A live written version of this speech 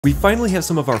We finally have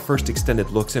some of our first extended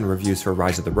looks and reviews for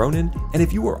Rise of the Ronin, and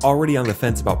if you were already on the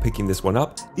fence about picking this one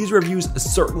up, these reviews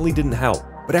certainly didn't help.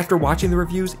 But after watching the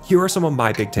reviews, here are some of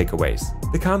my big takeaways.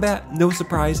 The combat, no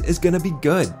surprise, is gonna be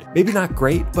good. Maybe not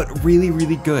great, but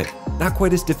really good. Not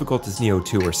quite as difficult as Nioh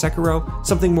 2 or Sekiro,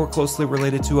 something more closely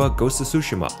related to Ghost of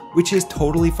Tsushima, which is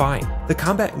totally fine. The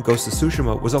combat in Ghost of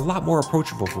Tsushima was a lot more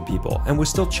approachable for people, and was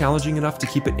still challenging enough to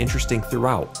keep it interesting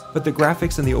throughout. But the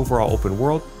graphics and the overall open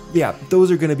world, yeah,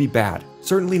 those are gonna be bad.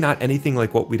 Certainly not anything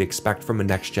like what we'd expect from a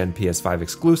next-gen PS5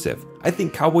 exclusive. I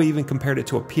think Cowboy even compared it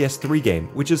to a PS3 game,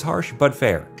 which is harsh but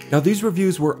fair. Now these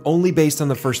reviews were only based on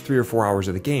the first 3 or 4 hours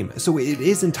of the game, so it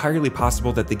is entirely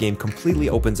possible that the game completely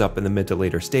opens up in the mid to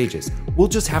later stages. We'll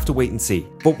just have to wait and see.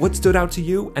 But what stood out to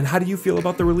you, and how do you feel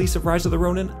about the release of Rise of the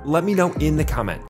Ronin? Let me know in the comments.